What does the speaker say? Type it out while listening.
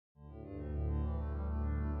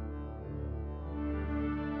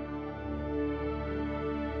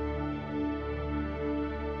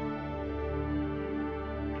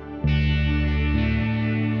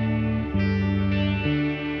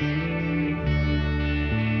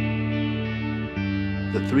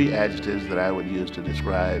The three adjectives that I would use to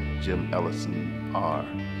describe Jim Ellison are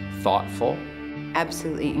thoughtful,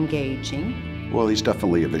 absolutely engaging, Well, he's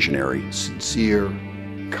definitely a visionary. sincere,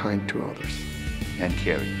 kind to others. and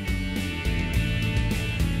caring.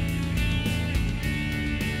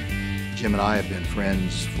 Jim and I have been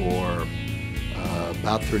friends for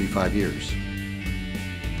about 35 years.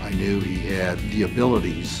 I knew he had the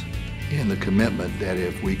abilities and the commitment that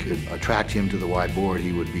if we could attract him to the Y board,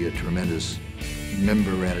 he would be a tremendous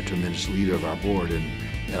member and a tremendous leader of our board.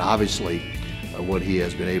 And obviously, what he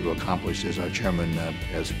has been able to accomplish as our chairman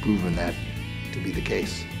has proven that to be the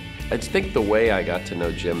case. I think the way I got to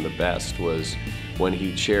know Jim the best was when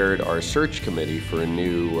he chaired our search committee for a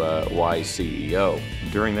new Y CEO.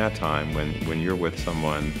 During that time, when you're with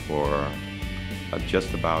someone for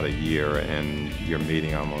just about a year and you're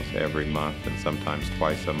meeting almost every month and sometimes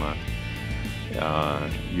twice a month,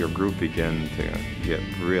 your group begins to get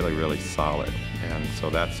really, really solid. And so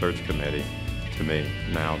that search committee, to me,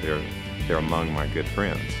 now they're among my good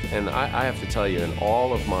friends. And I have to tell you, in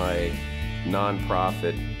all of my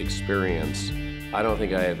nonprofit experience, I don't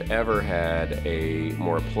think I have ever had a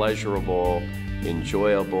more pleasurable,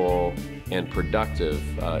 enjoyable, and productive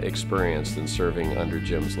experience than serving under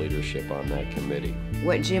Jim's leadership on that committee.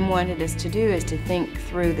 What Jim wanted us to do is to think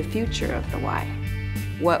through the future of the Y,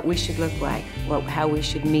 what we should look like, how we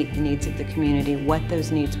should meet the needs of the community, what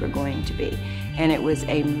those needs were going to be. And it was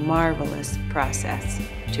a marvelous process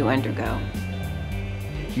to undergo.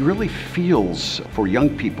 He really feels for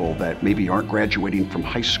young people that maybe aren't graduating from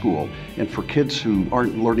high school and for kids who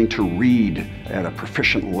aren't learning to read at a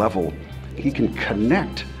proficient level. He can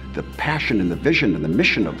connect the passion and the vision and the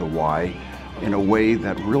mission of the Y in a way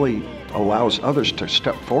that really allows others to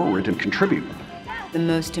step forward and contribute. The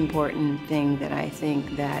most important thing that I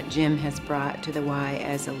think that Jim has brought to the Y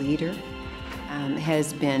as a leader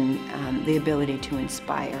has been the ability to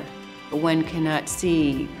inspire. One cannot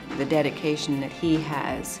see the dedication that he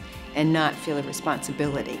has and not feel a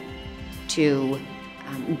responsibility to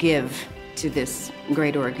give to this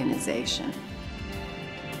great organization.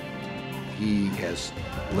 He has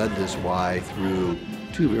led this Y through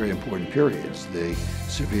two very important periods, the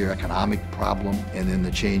severe economic problem and then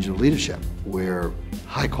the change of leadership, where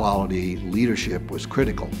high-quality leadership was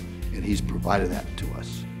critical, and he's provided that to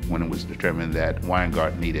us. When it was determined that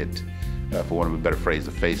Weingart needed, for want of a better phrase,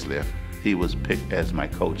 a facelift, he was picked as my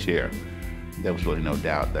co-chair. There was really no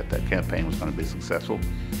doubt that that campaign was going to be successful.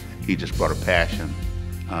 He just brought a passion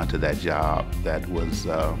to that job that was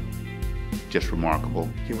just remarkable.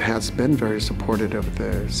 He has been very supportive of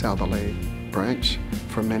the South LA branch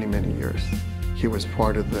for many, many years. He was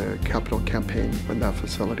part of the capital campaign when that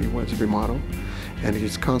facility was remodeled, and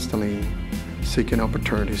he's constantly seeking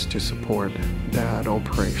opportunities to support that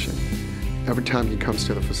operation. Every time he comes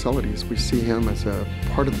to the facilities, we see him as a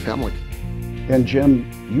part of the family. And Jim,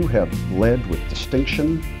 you have led with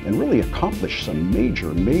distinction and really accomplished some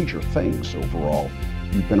major, major things overall.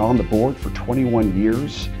 You've been on the board for 21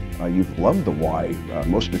 years. You've loved the Y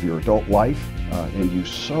most of your adult life, and you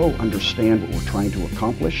so understand what we're trying to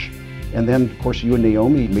accomplish. And then, of course, you and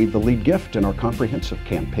Naomi made the lead gift in our comprehensive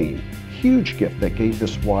campaign. Huge gift that gave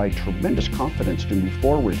this Y tremendous confidence to move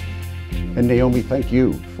forward. And Naomi, thank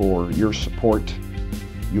you for your support.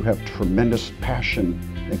 You have tremendous passion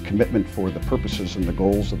and commitment for the purposes and the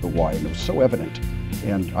goals of the Y, and it was so evident.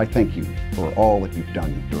 And I thank you for all that you've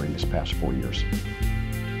done during this past 4 years.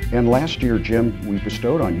 And last year, Jim, we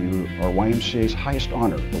bestowed on you our YMCA's highest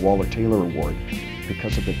honor, the Waller Taylor Award,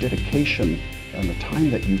 because of the dedication and the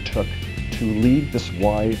time that you took to lead this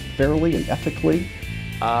Y fairly and ethically.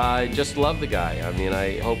 I just love the guy. I mean,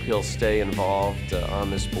 I hope he'll stay involved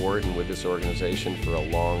on this board and with this organization for a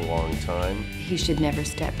long, long time. He should never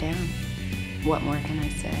step down. What more can I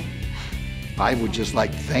say? I would just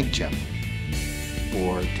like to thank Jim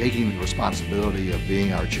for taking the responsibility of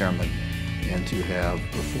being our chairman and to have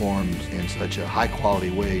performed in such a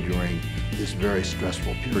high-quality way during this very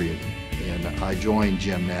stressful period. And I join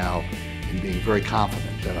Jim now in being very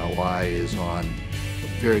confident that our Y is on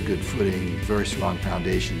very good footing, very strong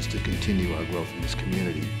foundations to continue our growth in this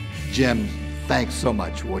community. Jim, thanks so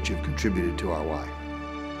much for what you've contributed to our Y.